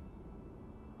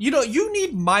 You know, you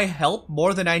need my help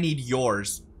more than I need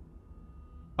yours.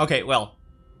 Okay, well.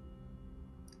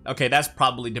 Okay, that's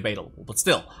probably debatable, but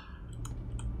still.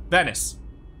 Vanis.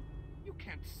 You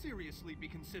can't seriously be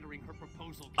considering her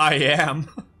proposal. I am.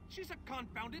 She's a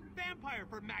confounded vampire,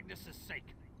 for Magnus's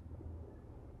sake.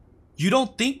 You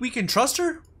don't think we can trust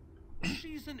her?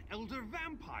 She's an elder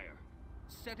vampire.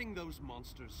 Setting those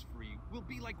monsters free will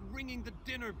be like ringing the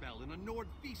dinner bell in a Nord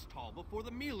feast hall before the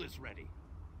meal is ready.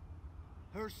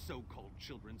 Her so-called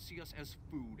children see us as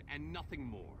food and nothing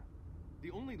more. The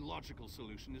only logical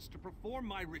solution is to perform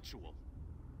my ritual.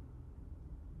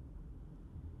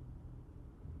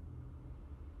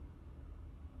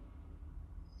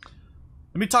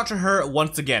 Let me talk to her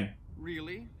once again.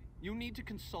 Really? You need to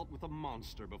consult with a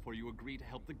monster before you agree to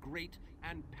help the great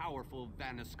and powerful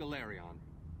Vanus Galerion.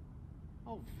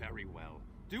 Oh, very well.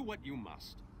 Do what you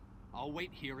must. I'll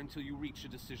wait here until you reach a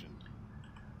decision.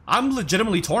 I'm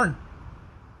legitimately torn.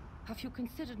 Have you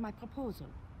considered my proposal?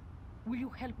 Will you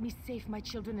help me save my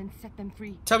children and set them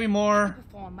free? Tell me more. I can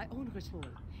perform my own ritual.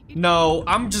 No,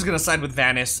 I'm just gonna side with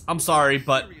Vanus. I'm sorry,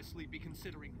 but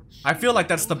I feel like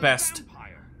that's the best.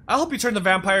 I hope you turn the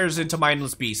vampires into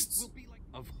mindless beasts.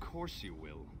 Of course you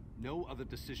will. No other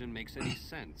decision makes any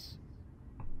sense.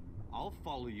 I'll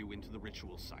follow you into the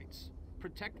ritual sites.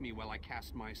 Protect me while I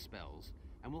cast my spells,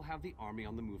 and we'll have the army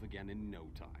on the move again in no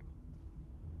time.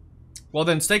 Well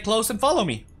then, stay close and follow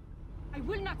me. I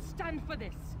will not stand for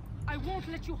this. I won't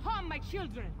let you harm my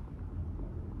children.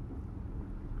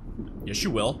 Yes,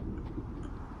 you will.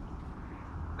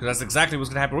 Because that's exactly what's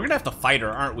gonna happen. We're gonna have to fight her,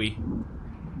 aren't we?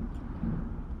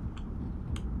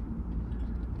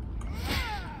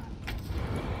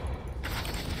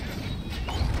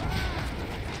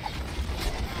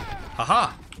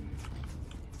 Haha.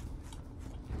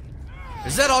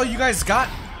 Is that all you guys got?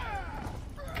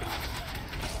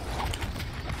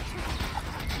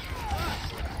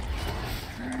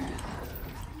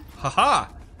 Haha.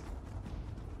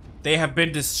 They have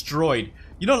been destroyed.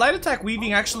 You know, light attack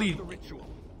weaving actually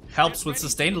helps with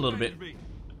sustain a little bit.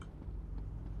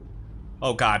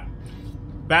 Oh god.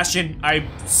 Bastion, I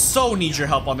so need your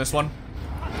help on this one.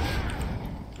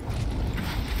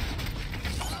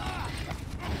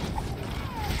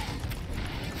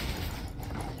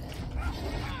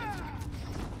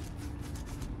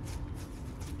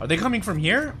 Are they coming from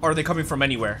here, or are they coming from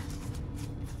anywhere?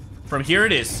 From here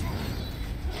it is.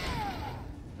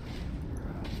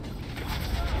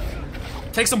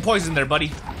 Take some poison there,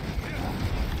 buddy.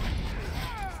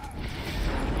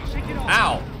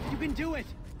 Ow. You can do it.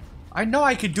 I know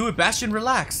I could do it, Bastion,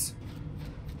 relax.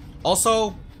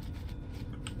 Also,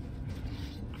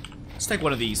 let's take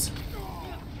one of these.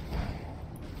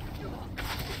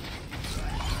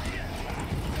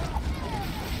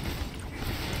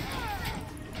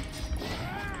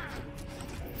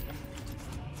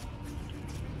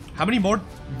 How many more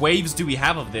waves do we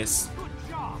have of this?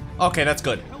 Okay, that's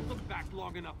good. Held them back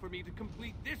long enough for me to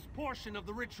complete this portion of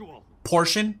the ritual.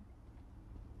 Portion?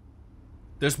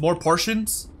 There's more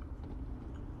portions?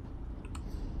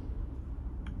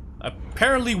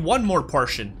 Apparently one more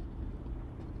portion.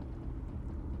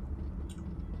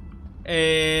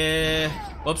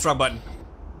 Whoops, wrong button.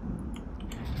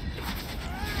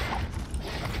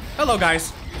 Hello,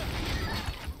 guys.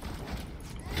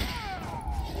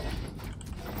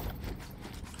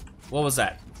 What was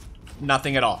that?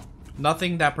 Nothing at all.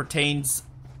 Nothing that pertains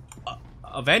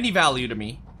of any value to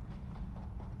me.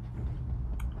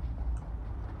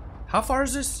 How far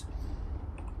is this?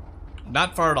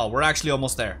 Not far at all. We're actually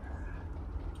almost there.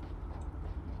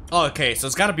 Oh, okay, so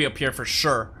it's got to be up here for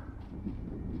sure.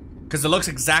 Because it looks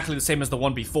exactly the same as the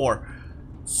one before.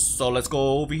 So let's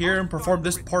go over here and perform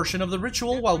this portion of the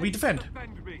ritual while we defend.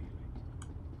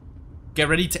 Get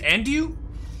ready to end you?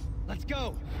 Let's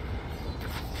go.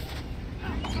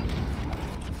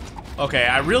 Okay,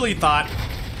 I really thought...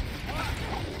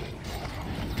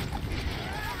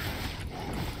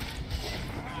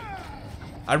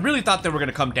 they were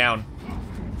gonna come down.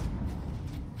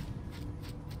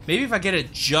 Maybe if I get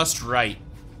it just right.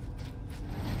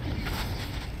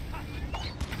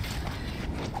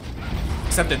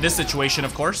 Except in this situation,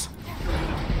 of course.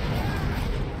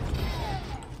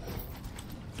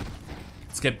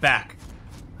 Let's get back.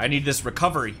 I need this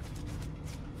recovery.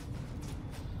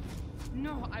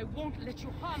 No, I won't let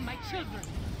you harm my children.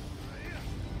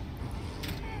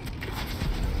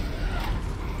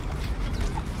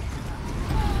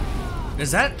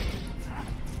 Is that...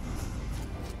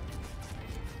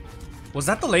 Was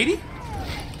that the lady?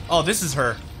 Oh, this is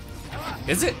her.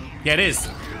 Is it? Yeah, it is.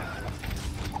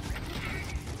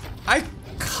 I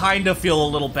kind of feel a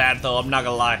little bad, though, I'm not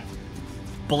gonna lie.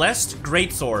 Blessed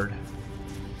Greatsword.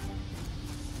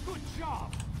 Good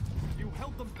job! You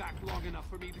held them back long enough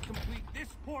for me to complete this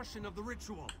portion of the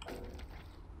ritual.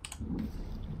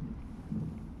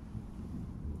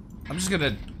 I'm just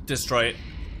gonna destroy it.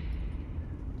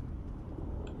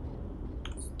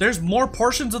 There's more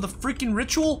portions of the freaking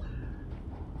ritual?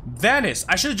 Venice!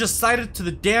 I should have just sided to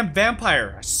the damn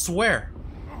vampire, I swear.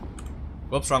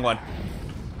 Whoops, wrong one.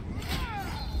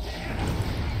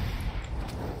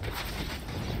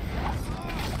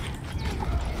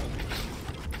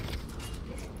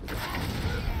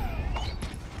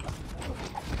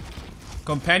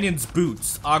 Companion's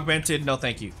boots. Augmented, no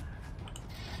thank you.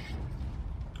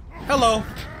 Hello.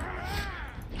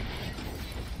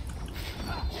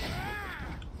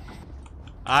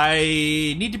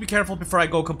 I need to be careful before I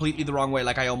go completely the wrong way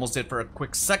like I almost did for a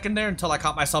quick second there until I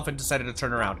caught myself and decided to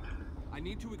turn around. I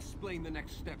need to explain the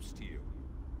next steps to you.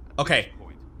 Okay. At this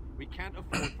point, we can't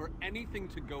afford for anything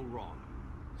to go wrong.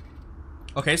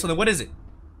 Okay, so then what is it?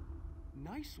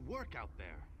 Nice work out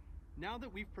there. Now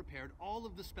that we've prepared all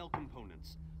of the spell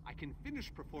components, I can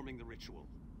finish performing the ritual.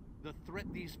 The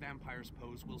threat these vampires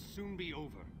pose will soon be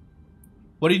over.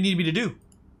 What do you need me to do?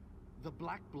 The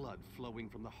black blood flowing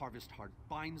from the Harvest Heart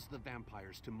binds the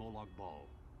vampires to Molag Bal,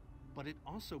 but it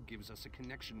also gives us a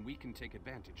connection we can take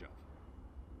advantage of.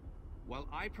 While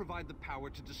I provide the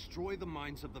power to destroy the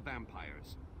minds of the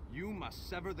vampires, you must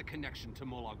sever the connection to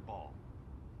Molag Bal.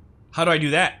 How do I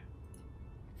do that?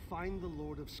 Find the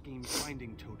Lord of Scheme's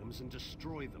binding totems and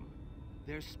destroy them.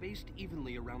 They're spaced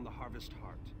evenly around the Harvest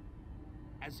Heart.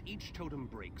 As each totem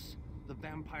breaks, the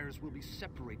vampires will be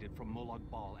separated from Molag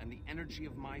Bal, and the energy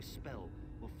of my spell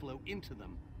will flow into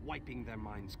them, wiping their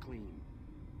minds clean.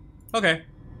 Okay.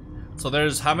 So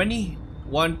there's how many?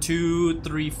 1, 2,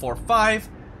 3, 4, 5.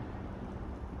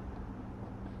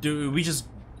 Do we just...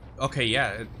 Okay,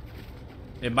 yeah.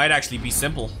 It might actually be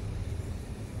simple.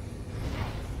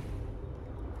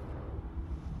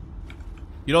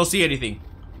 You don't see anything.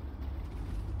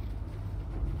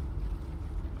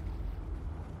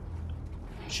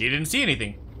 She didn't see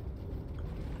anything.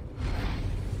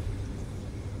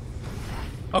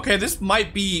 Okay, this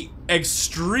might be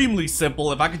extremely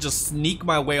simple if I could just sneak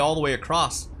my way all the way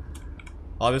across.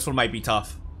 Oh, this one might be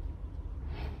tough.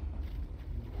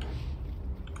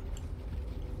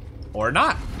 Or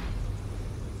not.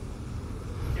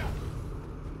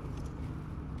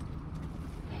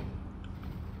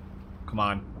 Come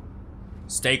on.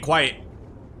 Stay quiet.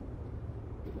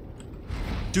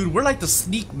 Dude, we're like the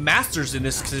sneak masters in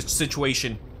this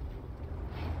situation.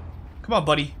 Come on,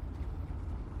 buddy.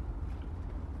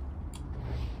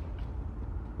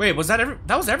 Wait, was that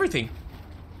that was everything.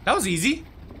 That was easy.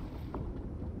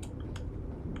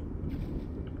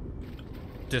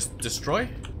 Destroy?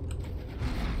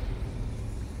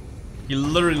 He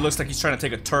literally looks like he's trying to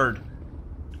take a turd.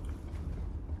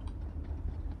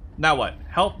 Now what?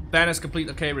 Help Venice complete.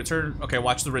 Okay, return. Okay,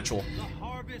 watch the ritual. The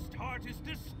Harvest Heart is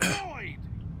destroyed.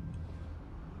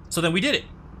 So then we did it.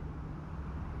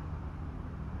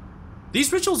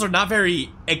 These rituals are not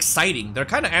very exciting. They're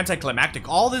kind of anticlimactic.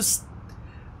 All this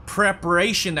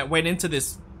preparation that went into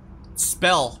this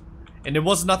spell, and it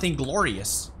was nothing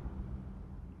glorious.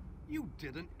 You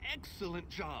did an excellent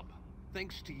job.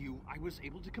 Thanks to you, I was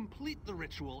able to complete the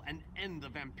ritual and end the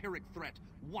vampiric threat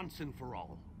once and for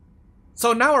all.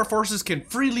 So now our forces can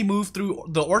freely move through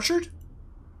the orchard?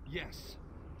 Yes.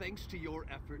 Thanks to your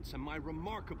efforts and my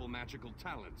remarkable magical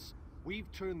talents, we've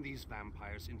turned these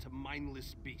vampires into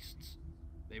mindless beasts.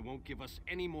 They won't give us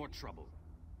any more trouble.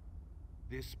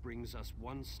 This brings us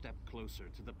one step closer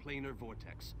to the planar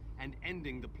vortex and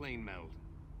ending the plane meld.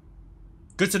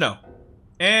 Good to know.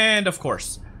 And of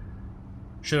course,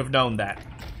 should have known that.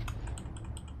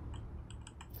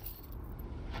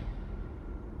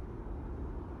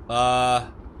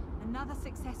 Another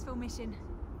successful mission,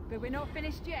 but we're not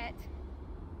finished yet.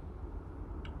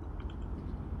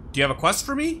 Do you have a quest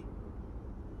for me?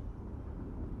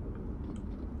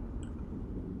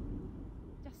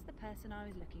 Just the person I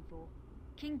was looking for.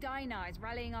 King Dinar is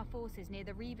rallying our forces near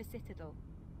the Reaver Citadel.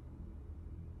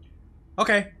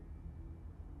 Okay.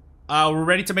 We're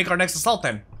ready to make our next assault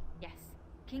then. Yes,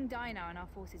 King Dinar and our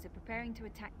forces are preparing to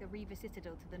attack the Reaver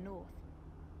Citadel to the north.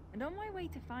 And on my way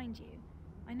to find you,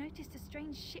 I noticed a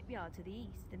strange shipyard to the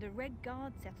east and a Red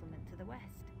Guard settlement to the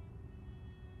west.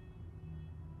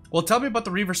 Well, tell me about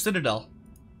the Reaver Citadel.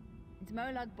 It's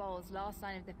Molag Bal's last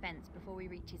line of defense before we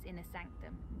reach his inner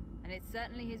sanctum, and it's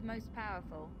certainly his most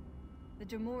powerful. The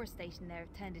Dremora station there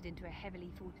have turned it into a heavily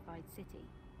fortified city.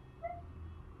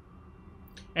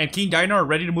 And King Dinar are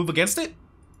ready to move against it?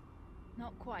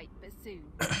 Not quite, but soon.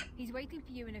 He's waiting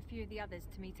for you and a few of the others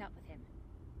to meet up with him.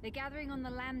 They're gathering on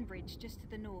the land bridge just to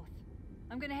the north.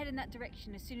 I'm gonna head in that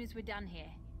direction as soon as we're done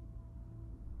here.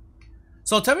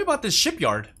 So tell me about this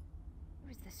shipyard. It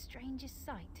was the strangest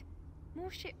sight.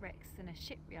 More shipwrecks than a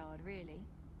shipyard, really.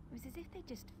 It was as if they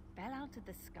just fell out of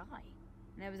the sky.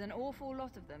 And there was an awful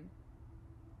lot of them.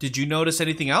 Did you notice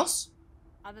anything else?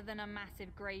 Other than a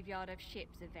massive graveyard of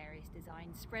ships of various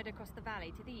designs spread across the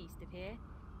valley to the east of here,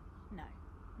 no,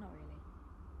 not really.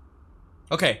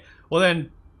 Okay, well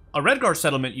then, a Redguard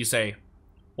settlement, you say?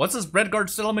 What's this Redguard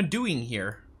settlement doing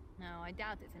here? No, I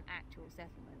doubt it's an actual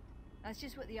settlement. That's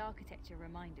just what the architecture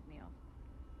reminded me of.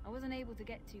 I wasn't able to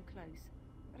get too close,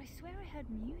 but I swear I heard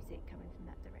music coming from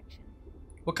that direction.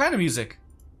 What kind of music?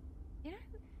 You know,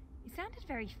 it sounded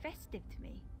very festive to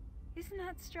me. Isn't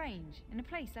that strange, in a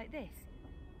place like this?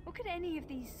 What could any of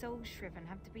these soul-shriven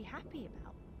have to be happy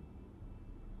about?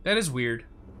 That is weird.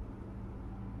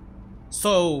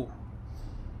 So,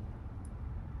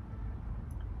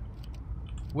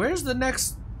 where's the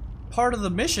next part of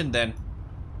the mission then?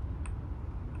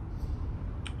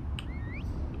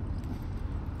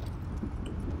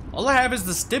 All I have is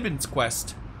the Stibbins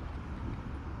quest.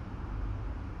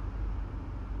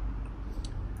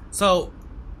 So,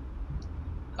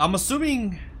 I'm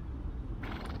assuming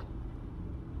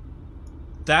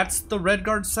that's the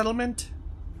Redguard settlement?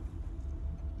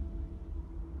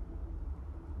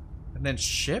 And then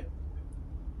ship?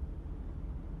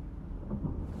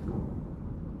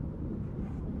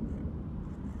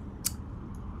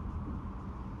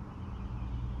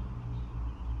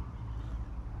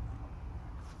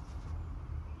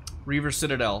 Reaver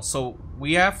Citadel. So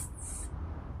we have...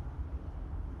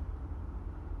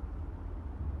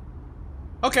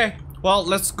 Okay, well,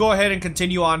 let's go ahead and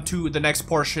continue on to the next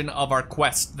portion of our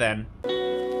quest then.